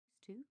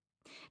to?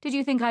 Did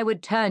you think I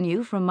would turn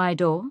you from my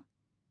door?"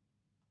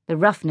 The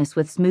roughness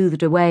was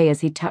smoothed away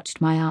as he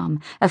touched my arm,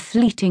 a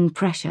fleeting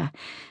pressure.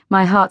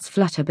 My heart's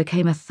flutter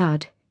became a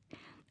thud.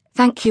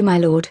 "Thank you, my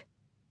lord,"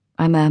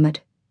 I murmured.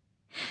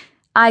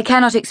 "I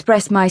cannot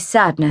express my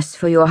sadness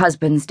for your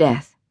husband's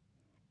death."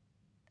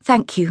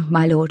 "Thank you,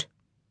 my lord,"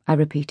 I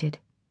repeated.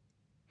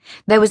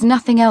 There was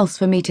nothing else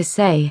for me to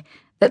say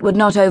that would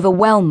not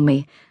overwhelm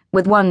me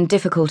with one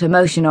difficult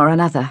emotion or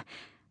another.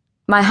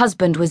 My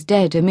husband was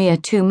dead a mere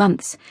 2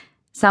 months,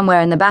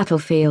 somewhere in the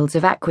battlefields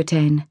of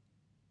Aquitaine.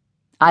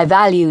 I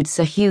valued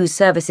Sir Hugh's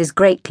services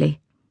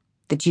greatly.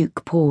 The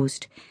Duke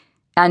paused.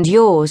 "And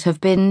yours have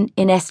been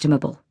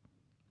inestimable.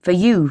 For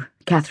you,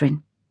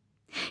 Catherine."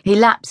 He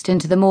lapsed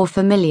into the more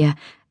familiar,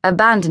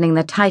 abandoning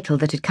the title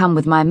that had come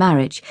with my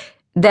marriage.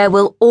 "There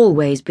will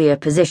always be a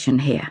position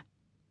here."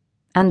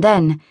 And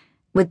then,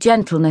 with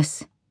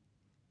gentleness,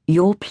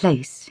 "Your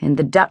place in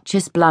the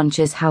Duchess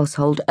Blanche's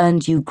household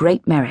earned you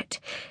great merit.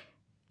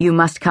 You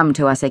must come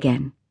to us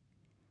again."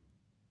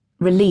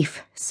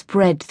 Relief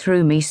spread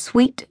through me,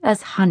 sweet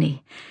as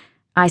honey.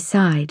 I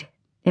sighed,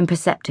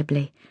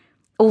 imperceptibly.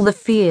 All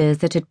the fears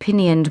that had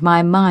pinioned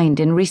my mind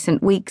in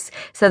recent weeks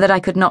so that I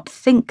could not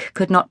think,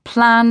 could not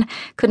plan,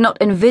 could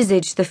not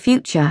envisage the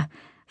future,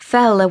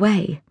 fell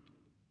away.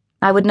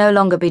 I would no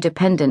longer be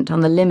dependent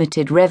on the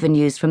limited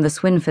revenues from the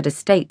Swinford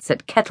estates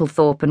at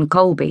Kettlethorpe and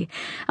Colby.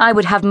 I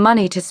would have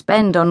money to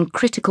spend on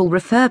critical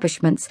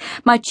refurbishments.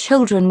 My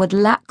children would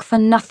lack for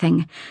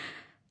nothing.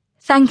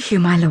 "Thank you,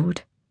 my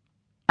lord,"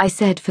 I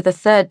said for the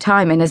 3rd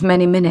time in as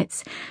many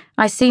minutes.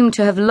 I seemed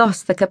to have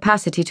lost the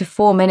capacity to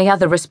form any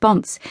other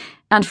response,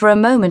 and for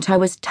a moment I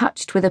was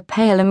touched with a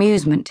pale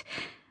amusement.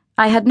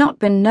 I had not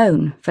been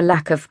known for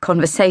lack of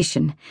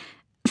conversation.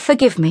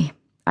 "Forgive me,"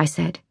 I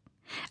said.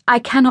 "I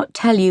cannot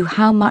tell you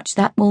how much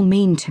that will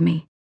mean to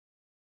me."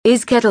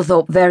 "Is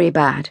Kettlethorpe very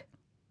bad?"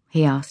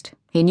 he asked.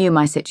 He knew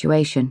my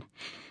situation.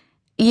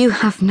 "You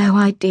have no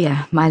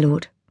idea, my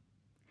lord."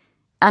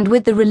 And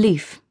with the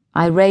relief,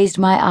 I raised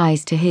my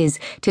eyes to his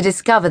to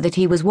discover that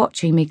he was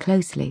watching me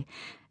closely,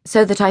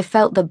 so that I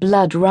felt the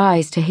blood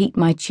rise to heat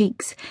my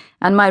cheeks,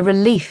 and my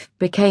relief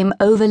became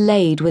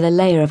overlaid with a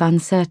layer of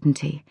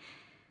uncertainty.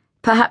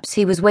 Perhaps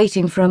he was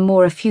waiting for a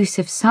more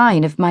effusive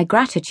sign of my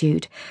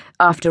gratitude.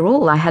 After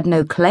all, I had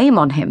no claim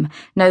on him,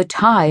 no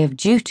tie of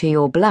duty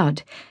or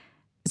blood.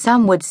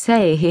 Some would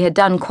say he had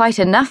done quite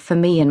enough for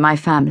me and my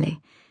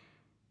family.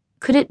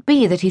 Could it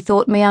be that he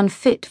thought me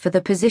unfit for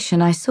the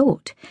position I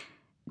sought?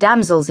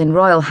 Damsels in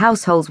royal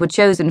households were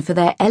chosen for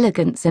their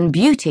elegance and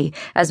beauty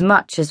as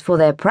much as for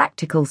their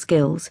practical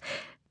skills,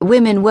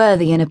 women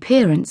worthy in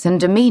appearance and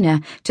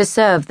demeanour to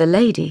serve the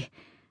lady.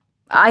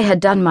 I had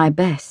done my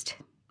best.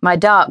 My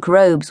dark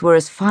robes were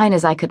as fine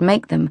as I could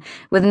make them,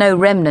 with no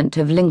remnant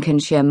of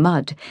Lincolnshire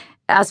mud.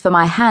 As for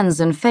my hands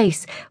and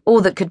face,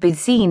 all that could be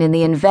seen in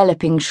the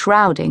enveloping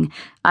shrouding,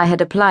 I had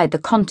applied the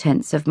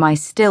contents of my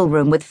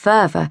still-room with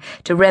fervour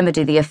to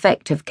remedy the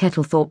effect of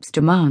Kettlethorpe's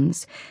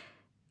demands.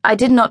 I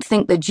did not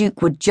think the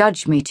Duke would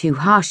judge me too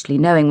harshly,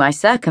 knowing my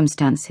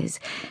circumstances,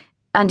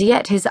 and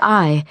yet his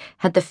eye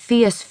had the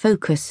fierce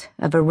focus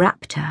of a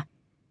raptor.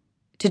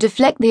 To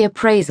deflect the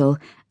appraisal,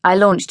 I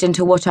launched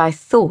into what I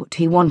thought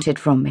he wanted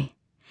from me.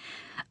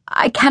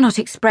 "I cannot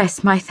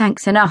express my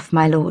thanks enough,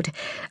 my lord.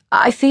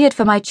 I feared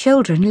for my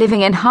children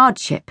living in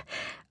hardship.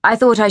 I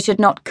thought I should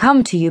not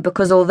come to you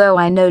because although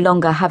I no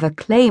longer have a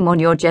claim on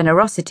your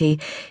generosity,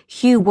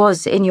 Hugh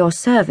was in your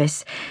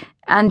service,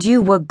 and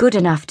you were good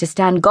enough to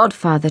stand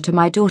godfather to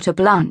my daughter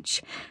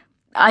Blanche.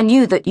 I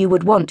knew that you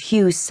would want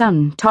Hugh's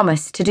son,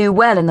 Thomas, to do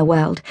well in the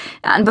world,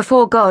 and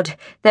before God,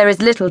 there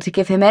is little to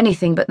give him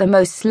anything but the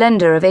most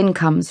slender of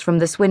incomes from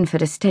the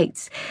Swinford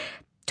estates.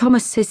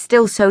 Thomas is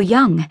still so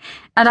young,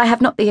 and I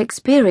have not the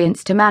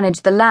experience to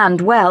manage the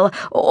land well,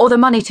 or the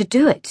money to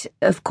do it,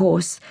 of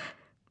course."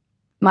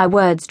 My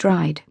words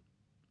dried.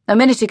 A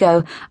minute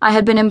ago, I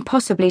had been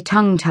impossibly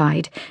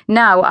tongue-tied.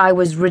 Now I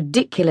was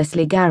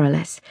ridiculously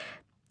garrulous.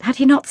 Had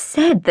he not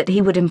said that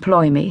he would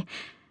employ me?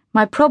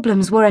 My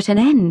problems were at an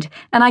end,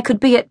 and I could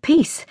be at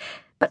peace,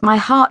 but my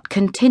heart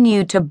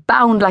continued to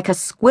bound like a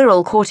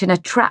squirrel caught in a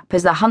trap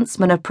as the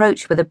huntsman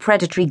approached with a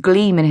predatory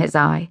gleam in his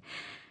eye.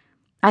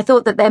 I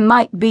thought that there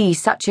might be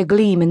such a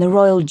gleam in the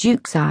royal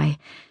Duke's eye,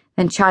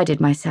 then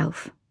chided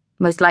myself.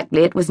 Most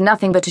likely it was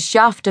nothing but a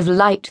shaft of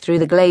light through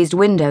the glazed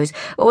windows,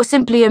 or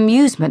simply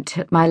amusement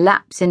at my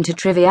lapse into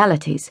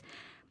trivialities.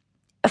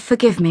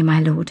 "Forgive me, my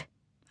lord,"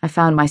 I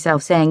found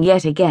myself saying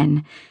yet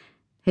again.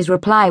 His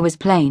reply was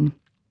plain.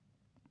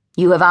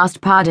 "You have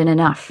asked pardon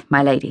enough,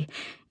 my lady.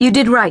 You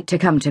did right to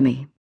come to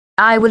me.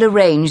 I will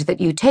arrange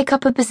that you take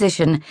up a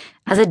position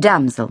as a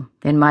damsel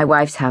in my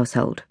wife's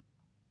household."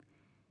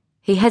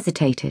 He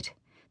hesitated,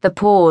 the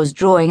pause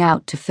drawing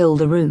out to fill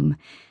the room.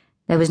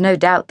 There was no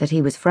doubt that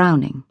he was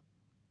frowning.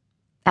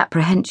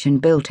 Apprehension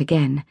built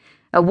again,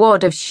 a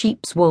wad of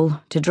sheep's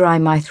wool to dry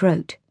my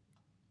throat.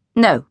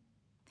 "No,"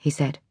 he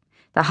said.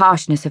 The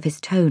harshness of his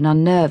tone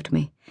unnerved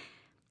me.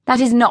 "That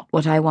is not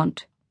what I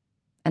want."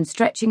 And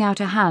stretching out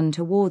a hand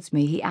towards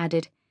me, he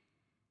added,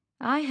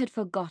 "I had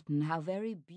forgotten how very